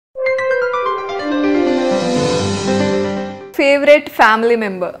favorite family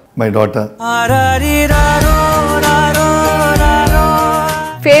member? My daughter.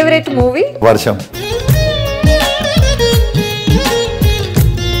 Favorite movie? Varsham.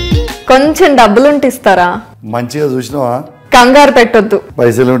 కొంచెం డబ్బులు ఉంటే ఇస్తారా? మంచిగా చూసినావా? కంగారు పెట్టొద్దు.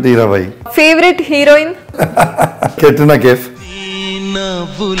 పైసలు ఉంటే 20. Favourite heroine? కెట్రినా కైఫ్.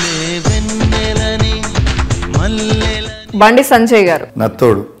 బండి సంజయ్ గారు.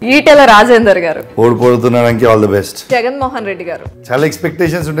 నత్తోడు. ఈటెల రాజేందర్ గారు. ఓడిపోతున్నాడానికి all the best. Jaganmohan Reddy గారు. చాలా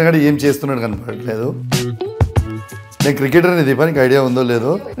ఎక్స్పెక్టేషన్స్ ఉంటాయి కానీ ఏం చేస్తున్నాడు కనపడట్లేదు. నేను క్రికెటర్ అని దీపా, నీకు ఐడియా ఉందో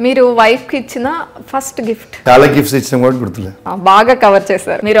లేదో? మీరు వైఫ్ కి ఇచ్చిన ఫస్ట్ గిఫ్ట్? చాలా గిఫ్ట్స్ ఇచ్చిన కూడా గుర్తులేదు. బాగా కవర్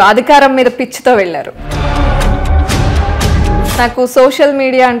చేశారు. మీరు అధికారం మీద పిచ్చితో వెళ్ళారు. నాకు సోషల్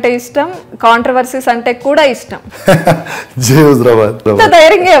మీడియా అంటే ఇష్టం, కాంట్రవర్సీస్ అంటే కూడా ఇష్టం.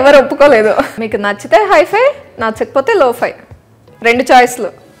 ధైర్యంగా ఎవరు ఒప్పుకోలేదు. మీకు నచ్చితే హైఫై, నచ్చకపోతే లోఫై, 2 చాయిస్లు.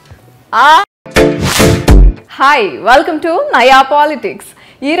 హాయ్, వెల్కమ్ టు నయా పాలిటిక్స్.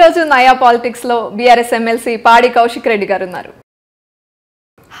 ఈ రోజు నయా పాలిటిక్స్ లో బీఆర్ఎస్ ఎమ్మెల్సీ పాడి కౌశిక్ రెడ్డి గారు ఉన్నారు.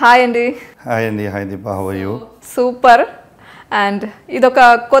 హాయ్ అండి. హాయ్ అండి. Hi Deepa, how are you? Super. And ఇదొక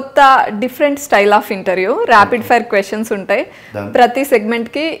కొత్త different style of interview. Rapid fire questions ఉంటాయి. ప్రతి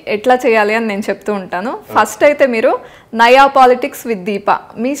సెగ్మెంట్కి ఎట్లా చేయాలి అని నేను చెప్తూ ఉంటాను. ఫస్ట్ అయితే మీరు నయా పాలిటిక్స్ విత్ దీపా,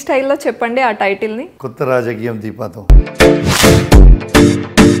 మీ స్టైల్లో చెప్పండి ఆ టైటిల్ని. కొత్త రాజకీయం దీపాతో.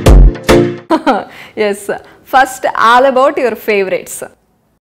 Yes, first all about your favourites.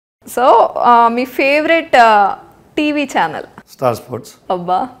 So me favourite TV channel? Star sports.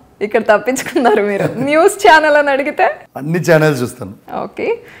 అబ్బా, ఇక్కడ తప్పించుకున్నారు మీరు. న్యూస్ ఛానల్ అని అడిగితే అన్ని ఛానల్స్ చూస్తాను. Okay.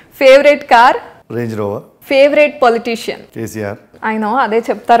 Favourite car? Range rover. Favourite politician? KCR. ఆయన అదే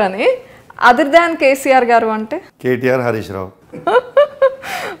చెప్తారని. అదర్ దాన్ కేసీఆర్ గారు అంటే? KTR, Harish Rao.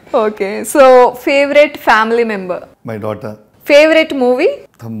 Okay. So favourite family member? My daughter. Favourite movie?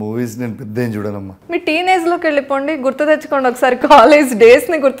 Movies నేను పెద్ద ఏం చూడనమ్మా. మీ టీనేజ్ లోకి వెళ్ళిపోండి, గుర్తు తెచ్చుకోండి ఒకసారి. కాలేజ్ డేస్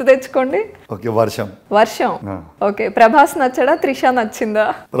ని గుర్తు తెచ్చుకోండి. ఓకే. వర్షం. వర్షం. ఓకే. ప్రభాస్ నచ్చడా, త్రిష నచ్చిందా?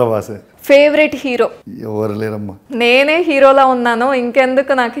 ప్రభాసే. Favourite hero? ఎవరు లేరమ్మా. నేనే హీరోలా ఉన్నాను,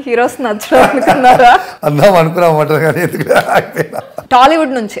 ఇంకెందుకు నాకు హీరోస్ నచ్చడం అనుకున్నారా? అందాం అనుకున్నామాట కానీ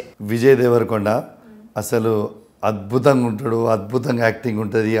టాలీవుడ్ నుంచి? విజయ్ దేవరకొండ. అసలు అద్భుతంగా ఉంటాడు, అద్భుతంగా యాక్టింగ్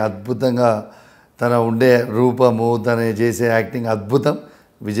ఉంటుంది, అద్భుతంగా తన ఉండే రూపము, తన చేసే యాక్టింగ్ అద్భుతం.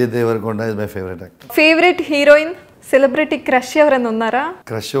 Vijay Devarakonda is my favourite actor. Favourite heroine? Celebrity crush ఎవరైనా ఉన్నారా?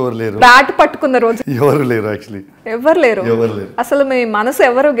 క్రష్ ఎవరు లేరు. బ్యాట్ పట్టుకున్న రోజు? ఎవరు లేరు. యాక్చువల్లీ ఎవరు లేరు. అసలు మీ మనసు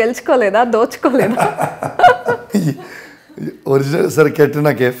ఎవరు గెలుచుకోలేదా, దోచుకోలేదా? ఒరిజినల్ సరే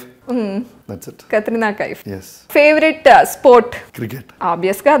Katrina Kaif. Katrina Kaif. Favourite sport? Cricket.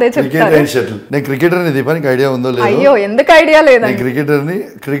 Obvious గా అదే చెప్తారు. Cricket and shuttle. నేను క్రికెటర్ అని దీపా, నీకు ఐడియా ఉందో లేదో? అయ్యో, ఎందుకు ఐడియా లేదా? క్రికెటర్ ని.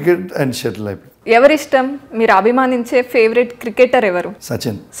 క్రికెట్ అండ్ షటిల్ అయిపోయి. ఎవరి ఇష్టం? మీరు అభిమానించే ఫేవరెట్ క్రికెటర్ ఎవరు?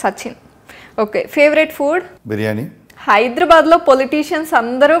 Sachin. Sachin. Okay. Favourite food? Biryani. Hyderabad లో పొలిటీషియన్స్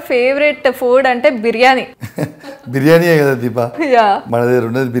అందరూ ఫేవరెట్ ఫుడ్ అంటే బిర్యానీ. బిర్యానీయే కదా దీపా. యా, మన దగ్గర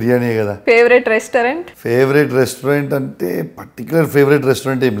ఉన్నది బిర్యానీయే కదా. Favourite restaurant? ఫేవరెట్ రెస్టారెంట్ అంటే పర్టికులర్ ఫేవరెట్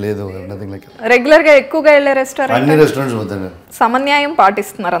రెస్టారెంట్ ఏం లేదు. Nothing like. రెగ్యులర్ గా ఎక్కువగా వెళ్ళే రెస్టారెంట్? అన్ని రెస్టారెంట్స్ పోతాను. సమన్యాయం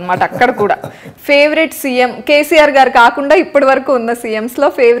పాటిస్తున్నారు అన్నమాట అక్కడ కూడా. Favourite CM? కేసీఆర్ గారు కాకుండా ఇప్పటి వరకు ఉన్న సీఎంస్ లో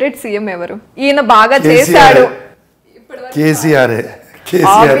ఫేవరెట్ సీఎం ఎవరు? ఈయన బాగా చేశాడు. కేసీఆరే.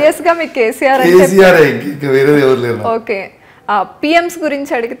 ఆబ్వియస్ గా మీకు కేసీఆర్. ఓకే. పిఎంస్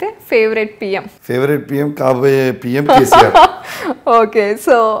గురించి అడిగితే ఫేవరెట్ పిఎం? ఫేవరెట్ పిఎం కాబోయే PM KCR. Okay.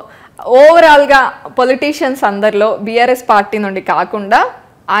 So overall గా పొలిటీషియన్స్ అందరిలో బీఆర్ఎస్ పార్టీ నుండి కాకుండా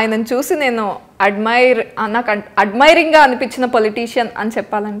ఆయనను చూసి నేను నాకు అడ్మైరింగ్ గా అనిపించిన పొలిటీషియన్ అని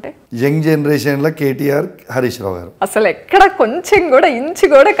చెప్పాలంటే? యంగ్ జనరేషన్ లో కేటీఆర్, హరీష్ రావు గారు. అసలు ఎక్కడ కొంచెం కూడా ఇంచు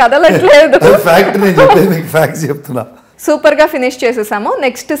కూడా కదలట్లేదు. ఫ్యాక్ట్ నేను చెప్పేది మీకు ఫ్యాక్ట్స్ చెప్తున్నా. సూపర్ గా ఫినిష్ చేసేసాము.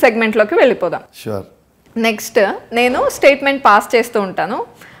 నెక్స్ట్ సెగ్మెంట్ లోకి వెళ్ళిపోదాం. షూర్. నెక్స్ట్ నేను స్టేట్మెంట్ పాస్ చేస్తూ ఉంటాను.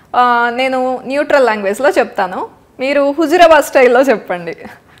 నేను న్యూట్రల్ లాంగ్వేజ్ లో చెప్తాను, మీరు హుజురాబాద్ స్టైల్లో చెప్పండి.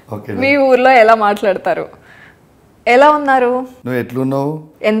 మీ ఊర్లో ఎలా మాట్లాడతారు? ఎలా ఉన్నారు? నువ్వు ఎట్లున్నావు?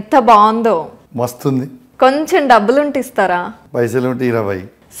 ఎంత బాగుందో. మస్తుంది. కొంచెం డబ్బులుంటే ఇస్తారా? పైసలు ఉంటే 20.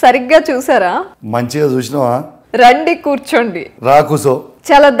 సరిగ్గా చూసారా? మంచిగా చూసినావా? రండి కూర్చోండి. రా కూసో.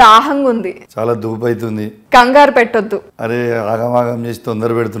 చాలా దాహంగా ఉంది. చాలా ధూపు అవుతుంది. కంగారు పెట్టొద్దు. అరే ఆగమాగం చేసి తొందర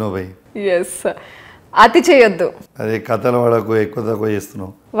పెడుతున్నావు భయ్. ఎస్, అతి చేయొద్దు. అదే కథల వాడకు ఎక్కువ తక్కువ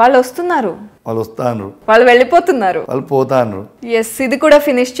చేస్తున్నావు. వాళ్ళు వస్తున్నారు. వాళ్ళు వస్తాను. వాళ్ళు వెళ్ళిపోతున్నారు. వాళ్ళు పోతాను. ఎస్, ఇది కూడా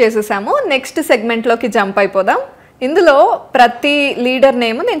ఫినిష్ చేసేసాము. నెక్స్ట్ సెగ్మెంట్ లోకి జంప్ అయిపోదాం. ఇందులో ప్రతి లీడర్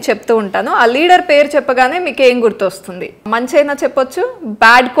నేమ్ నేను చెప్తూ ఉంటాను. ఆ లీడర్ పేరు చెప్పగానే మీకు ఏం గుర్తొస్తుంది? మంచి అయినా చెప్పొచ్చు,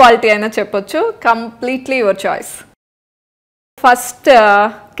 బ్యాడ్ క్వాలిటీ అయినా చెప్పొచ్చు. Completely your choice. First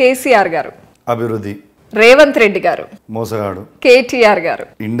KCR గారు. అభివృద్ధి. రేవంత్ రెడ్డి గారు. మోసగాడు. కేటీఆర్ గారు.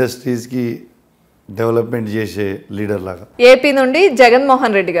 ఇండస్ట్రీస్ కి డెవలప్మెంట్ చేసే లీడర్ లాగా. ఏపీ నుండి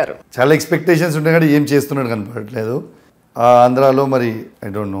జగన్మోహన్ రెడ్డి గారు. చాలా ఎక్స్పెక్టేషన్స్ ఉంటాయి కానీ ఏం చేస్తున్నాడు కనపడట్లేదు. ఆంధ్రాలో మరి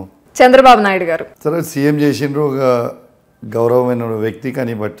I don't know. Chandrababu Naidu గారు. సరే సీఎం చేసిండ్రు, ఒక గౌరవమైన వ్యక్తి,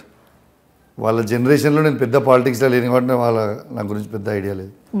 కానీ బట్ వాళ్ళ జనరేషన్లో నేను పెద్ద పాలిటిక్స్లో లేని కాబట్టి నా గురించి పెద్ద ఐడియా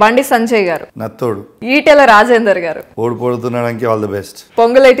లేదు. బండి సంజయ్ గారు. నత్తోడు. ఈటెల రాజేందర్ గారు. ఓడిపోతున్నాడానికి all the best.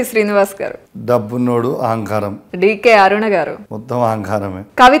 Ponguleti Srinivas గారు. డబ్బున్నోడు, అహంకారం. డికే అరుణ గారు. మొత్తం అహంకారమే.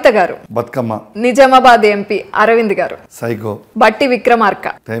 కవిత గారు. బతుకమ్మ. నిజామాబాద్ ఎంపీ అరవింద్ గారు. సైకో. బట్టి Vikramarka.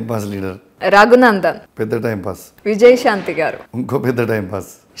 Time pass leader. Raghunandan. పెద్ద టైం పాస్. విజయశాంతి గారు. ఇంకో పెద్ద టైం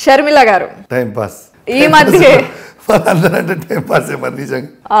పాస్. షర్మిల గారు. Time pass. ఈ మధ్య వాళ్ళందరంటే టైం పాస్ మరి నిజంగా.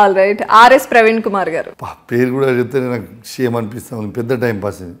 All right. RS Praveen Kumar గారు. పేరు కూడా చెప్తే నాకు షేమ్ అనిపిస్తాం, పెద్ద టైం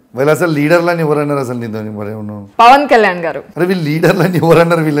పాస్ ఇది. వీళ్ళు అసలు లీడర్లని ఎవరన్నారు అసలు నీతో? పవన్ కళ్యాణ్ గారు. అరే వీళ్ళు లీడర్లని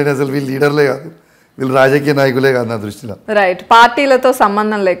ఎవరన్నారు? వీళ్ళని అసలు వీళ్ళు లీడర్లే కాదు, వీళ్ళు రాజకీయ నాయకులే కాదు నా దృష్టిలో. రైట్. పార్టీలతో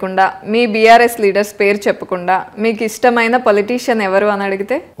సంబంధం లేకుండా మీ బీఆర్ఎస్ లీడర్స్ పేరు చెప్పకుండా మీకు ఇష్టమైన పొలిటీషియన్ ఎవరు అని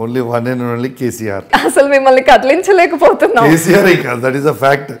అడిగితే? Only one and only KCR. అసలు మిమ్మల్ని కదిలించలేకపోతున్నాం. కేసీఆర్ కాదు, that is a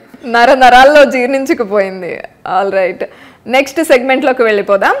fact. నరాల్లో జీర్ణించుకుపోయింది. All right. Next సెగ్మెంట్లోకి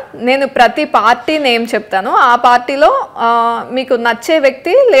వెళ్ళిపోదాం. నేను ప్రతి పార్టీ నేమ్ చెప్తాను, ఆ పార్టీలో మీకు నచ్చే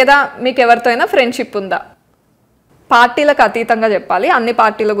వ్యక్తి లేదా మీకు ఎవరితో అయినా ఫ్రెండ్షిప్ ఉందా? పార్టీలకు అతీతంగా చెప్పాలి, అన్ని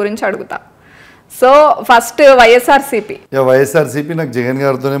పార్టీల గురించి అడుగుతా. So first YSRCP. వైఎస్ఆర్సీపీ నాకు జగన్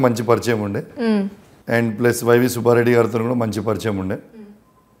గారితోనే మంచి పరిచయం ఉండే, అండ్ ప్లస్ వైవి సుబ్బారెడ్డి గారితో కూడా మంచి పరిచయం ఉండే.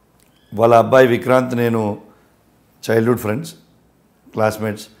 వాళ్ళ అబ్బాయి విక్రాంత్ నేను childhood friends,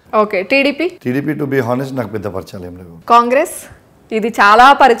 classmates. Okay. TDP. TDP to be honest నాకు పెద్ద పరిచయాలు ఏం లేవు. కాంగ్రెస్. ఇది చాలా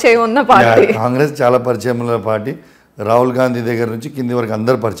పరిచయం ఉన్న పార్టీ. కాంగ్రెస్ చాలా పరిచయం ఉన్న పార్టీ. రాహుల్ గాంధీ దగ్గర నుంచి కింది వరకు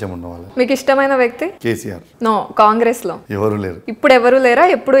అందరు పరిచయం ఉన్న వాళ్ళు. మీకు ఇష్టమైన వ్యక్తి? కేసీఆర్. నో, కాంగ్రెస్ లో ఎవరు లేరు. ఇప్పుడు ఎవరు లేరా?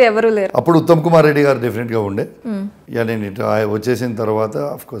 ఎప్పుడు ఎవరు లేరు. అప్పుడు ఉత్తమ్ కుమార్ రెడ్డి గారు డెఫినెట్ గా ఉండే. ఇక నేను ఇటు వచ్చేసిన తర్వాత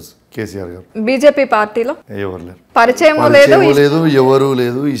ఆఫ్ కోర్స్ కేసీఆర్ గారు. బీజేపీ పార్టీలో ఎవరు లేరు. పరిచయం లేదు, ఎవరు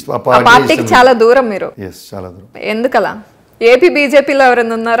లేదు. పార్టీకి చాలా దూరం మీరు. చాలా దూరం. ఎందుకలా? ఏపీ బీజేపీలో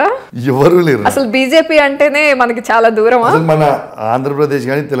ఎవరైనా ఉన్నారా? ఎవరు లేరు. అసలు బీజేపీ అంటేనే మనకి చాలా దూరం. అసలు మన ఆంధ్రప్రదేశ్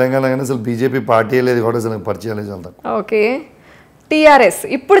కానీ తెలంగాణ కానీ అసలు బీజేపీ పార్టీ లేదు కూడా అసలు పరిచయాలే చాలా. ఓకే. టీఆర్ఎస్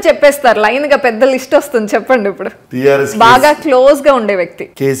ఇప్పుడు చెప్పేస్తారు, లైన్ గా పెద్ద లిస్ట్ వస్తుంది, చెప్పండి. ఇప్పుడు టీఆర్ఎస్ బాగా క్లోజ్ గా ఉండే వ్యక్తి?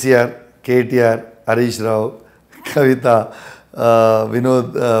 కేసీఆర్, కేటీఆర్, హరీష్ రావు, కవిత,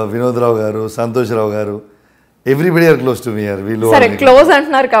 వినోద్ రావు గారు, సంతోష్ రావు గారు, everybody are close to me. వీళ్ళు సరే క్లోజ్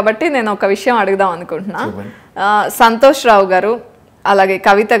అంటున్నారు కాబట్టి నేను ఒక విషయం అడుగుదాం అనుకుంటున్నా. సంతోష్ రావు గారు, అలాగే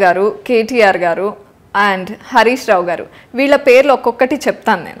కవిత గారు, కేటీఆర్ గారు అండ్ హరీష్ రావు గారు, వీళ్ళ పేర్లు ఒక్కొక్కటి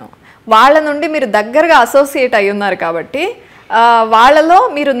చెప్తాను నేను. వాళ్ళ నుండి మీరు దగ్గరగా అసోసియేట్ అయి ఉన్నారు కాబట్టి వాళ్ళలో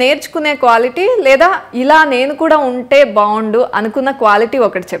మీరు నేర్చుకునే క్వాలిటీ లేదా ఇలా నేను కూడా ఉంటే బాగుండు అనుకున్న క్వాలిటీ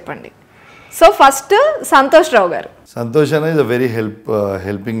ఒకటి చెప్పండి. సో ఫస్ట్ సంతోష్ రావు గారు. సంతోష్ అన్న is a very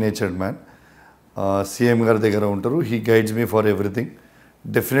helping natured man. CM గారి దగ్గర ఉంటారు. He guides me for everything.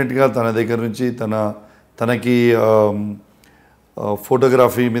 డెఫినెట్గా తన దగ్గర నుంచి తనకి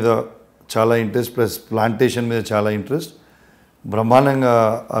ఫోటోగ్రఫీ మీద చాలా ఇంట్రెస్ట్, ప్లస్ ప్లాంటేషన్ మీద చాలా ఇంట్రెస్ట్. బ్రహ్మాండంగా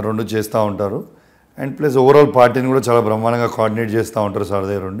ఆ రెండు చేస్తూ ఉంటారు. అండ్ ప్లస్ ఓవరాల్ పార్టీని కూడా చాలా బ్రహ్మాండంగా కోఆర్డినేట్ చేస్తూ ఉంటారు సార్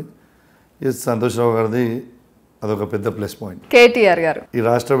దగ్గర ఉండి. సంతోష్ రావు గారిది అదొక పెద్ద ప్లస్ పాయింట్. కేటీఆర్ గారు. ఈ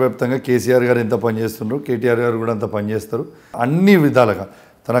రాష్ట్ర వ్యాప్తంగా కేసీఆర్ గారు ఎంత పనిచేస్తున్నారు, కేటీఆర్ గారు కూడా అంత పనిచేస్తారు. అన్ని విధాలుగా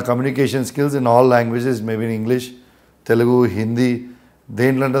తన communication skills in all languages, maybe in English, Telugu, Hindi,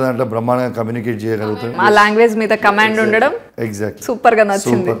 దేంట్లో అంటే దాంట్లో బ్రహ్మాండంగా కమ్యూనికేట్ చేయగలుగుతారు. ఆ లాంగ్వేజ్ మీద కమాండ్ ఉండడం ఎగ్జాక్ట్లీ సూపర్ గా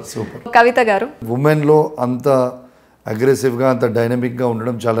నచ్చింది. సూపర్. కవిత గారు. ఉమెన్లో అంత అగ్రెసివ్గా అంత డైనమిక్గా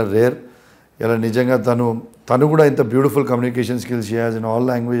ఉండడం చాలా రేర్. ఇలా నిజంగా తను కూడా ఇంత beautiful communication skills she has in all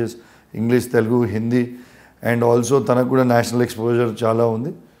languages, English, Telugu, Hindi. And also తనకు కూడా నేషనల్ ఎక్స్పోజర్ చాలా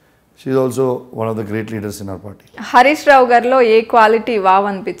ఉంది. She is also one of the great leaders in our party. Harish Rao గారిలో ఏ క్వాలిటీ వావ్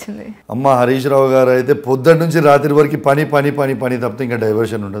అనిపించింది? హరీష్ రావు గారు అయితే పొద్దున్న నుంచి రాత్రి వరకు పని పని పని పని తప్పితే ఇంకా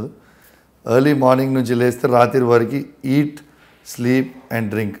డైవర్షన్ ఉండదు. ఎర్లీ మార్నింగ్ నుంచి లేస్తే రాత్రి వరకు eat, sleep and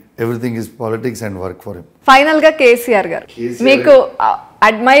drink, everything is politics and work for him. Final గా కేసీఆర్ గారు, మీకు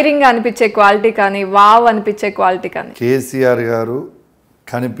అడ్మైరింగ్ అనిపించే క్వాలిటీ కానీ వావ్ అనిపించే క్వాలిటీ కానీ? కేసీఆర్ గారు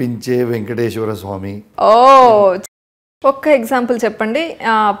కనిపించే వెంకటేశ్వర స్వామి. ఓ, ఒక్క ఎగ్జాంపుల్ చెప్పండి.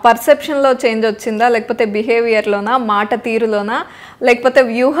 పర్సెప్షన్లో చేంజ్ వచ్చిందా, లేకపోతే బిహేవియర్లోనా, మాట తీరులోనా, లేకపోతే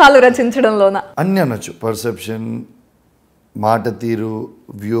వ్యూహాలు రచించడంలోనా? అన్నీ అనొచ్చు. పర్సెప్షన్, మాట తీరు,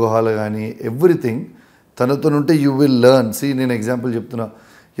 వ్యూహాలు కానీ ఎవ్రీథింగ్ తనతో ఉంటే యూ విల్ లెర్న్. నేను ఎగ్జాంపుల్ చెప్తున్నా.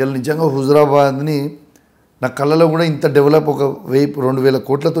 ఇలా నిజంగా హుజరాబాద్ని నా కళ్ళలో కూడా ఇంత డెవలప్ ఒక 1000-2000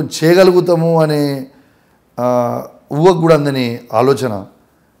 కోట్లతో చేయగలుగుతాము అనే ఊహకు కూడా అందని ఆలోచన.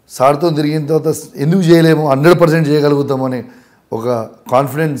 సార్తో తిరిగిన తర్వాత ఎందుకు చేయలేము, 100% చేయగలుగుతాము అనే ఒక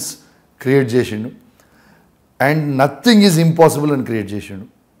కాన్ఫిడెన్స్ క్రియేట్ చేసిండు. అండ్ నథింగ్ ఈజ్ ఇంపాసిబుల్ అని క్రియేట్ చేసిండు.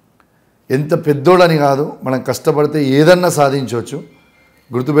 ఎంత పెద్దోడని కాదు, మనం కష్టపడితే ఏదన్నా సాధించవచ్చు.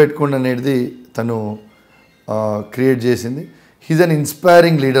 గుర్తుపెట్టుకోండి అనేది తను క్రియేట్ చేసింది. He's an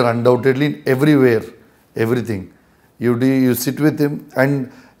inspiring leader undoubtedly in everywhere, everything. You SIT with him and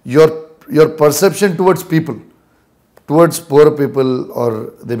your perception towards people, towards poor people, or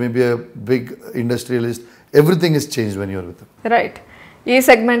they may be a big industrialist, everything is changed when you are with them. Right. ఈ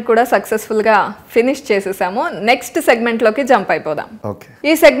segment కూడా సక్సెస్ఫుల్గా finish చేసేసాము. Next సెగ్మెంట్లోకి jump అయిపోదాం. Okay.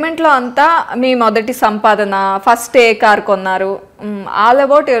 ఈ సెగ్మెంట్లో అంతా మీ మొదటి సంపాదన, ఫస్ట్ ఏ కార్ కొన్నారు, ఆల్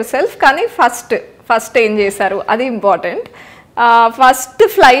అబౌట్ యువర్ సెల్ఫ్. కానీ ఫస్ట్ ఏం చేశారు అది ఇంపార్టెంట్. ఫస్ట్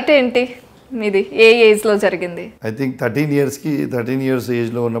ఫ్లైట్ ఏంటి మీది, ఏ ఏజ్లో జరిగింది? ఐ థింక్ 13 years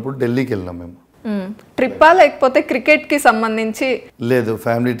ఏజ్లో ఉన్నప్పుడు ఢిల్లీకి వెళ్ళినాం మేము. ట్రిప్పా లేకపోతే క్రికెట్కి సంబంధించి? లేదు,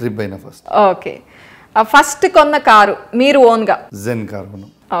 ఫ్యామిలీ ట్రిప్ అయినా ఫస్ట్. ఓకే. ఫస్ట్ కొన్న కారు మీరు ఓన్గా? జెన్ కార్ కొన్నాం.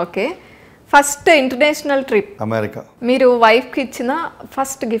 Okay. First international trip? America. మీరు వైఫ్కి ఇచ్చిన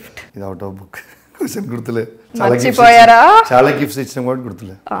ఫస్ట్ గిఫ్ట్? ఇది అవుట్ ఆఫ్ బుక్ క్వశ్చన్, గుర్తులే. మర్చిపోయారా? చాలా గిఫ్ట్స్ ఇచ్చినాం కూడా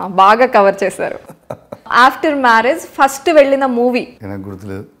గుర్తులే. బాగా కవర్ చేశారు. ఆఫ్టర్ మ్యారేజ్ ఫస్ట్ వెళ్ళిన మూవీ? నాకు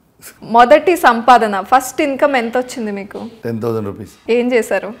గుర్తులేదు. మొదటి సంపాదన, ఫస్ట్ ఇన్కమ్ ఎంత వచ్చింది మీకు? 10,000 రూపీస్. ఏం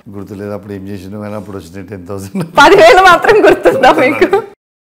చేశారు? గుర్తులేదు. అప్పుడు ఏం చేసినా కానీ అప్పుడు వచ్చినాయి 10,000. 10,000 మాత్రం గుర్తుందా మీకు?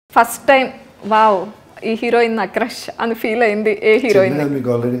 ఫస్ట్ టైం వావ్ ఈ హీరోయిన్ నా క్రష్ అని ఫీల్ అయింది ఏ హీరోయిన్? మీకు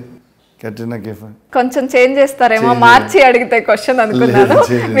ఆల్రెడీ క్యాట్రినా కైఫ్. కొంచెం చేంజ్ చేస్తారేమో, మార్చి అడిగితే క్వశ్చన్ అనుకున్నాను,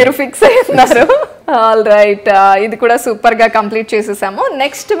 మీరు ఫిక్స్ అయ్యున్నారు. ఆల్ రైట్, ఇది కూడా సూపర్గా కంప్లీట్ చేసేసాము.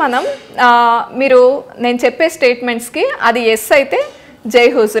 నెక్స్ట్ మనం నేను చెప్పే స్టేట్మెంట్స్కి అది ఎస్ అయితే జై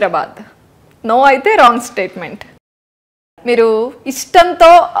హుజూరాబాద్, నో అయితే రాంగ్ స్టేట్మెంట్. మీరు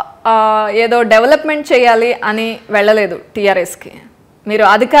ఇష్టంతో ఏదో డెవలప్మెంట్ చేయాలి అని వెళ్ళలేదు టీఆర్ఎస్కి, మీరు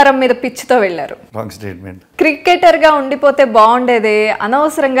అధికారం మీద పిచ్చితో వెళ్ళారు. Wrong statement. క్రికెటర్గా ఉండిపోతే బాగుండేదే,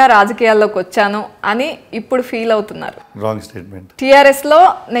 అనవసరంగా రాజకీయాల్లోకి వచ్చాను అని ఇప్పుడు ఫీల్ అవుతున్నారు. Wrong statement. టీఆర్ఎస్లో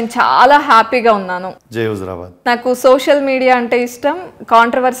నేను చాలా హ్యాపీగా ఉన్నాను. జై హుజూరాబాద్. నాకు సోషల్ మీడియా అంటే ఇష్టం,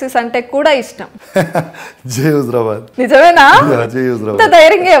 కాంట్రవర్సీస్ అంటే కూడా ఇష్టం. జై హుజూరాబాద్. నిజమేనా? జై హుజూరాబాద్. ఇంత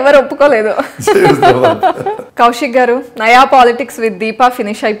ధైర్యంగా ఎవరు ఒప్పుకోలేదు. కౌశిక్ గారు, నయా పాలిటిక్స్ విత్ దీపా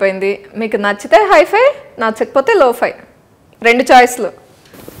ఫినిష్ అయిపోయింది. మీకు నచ్చితే హైఫై, నచ్చకపోతే లోఫై, 2 చాయిస్లు.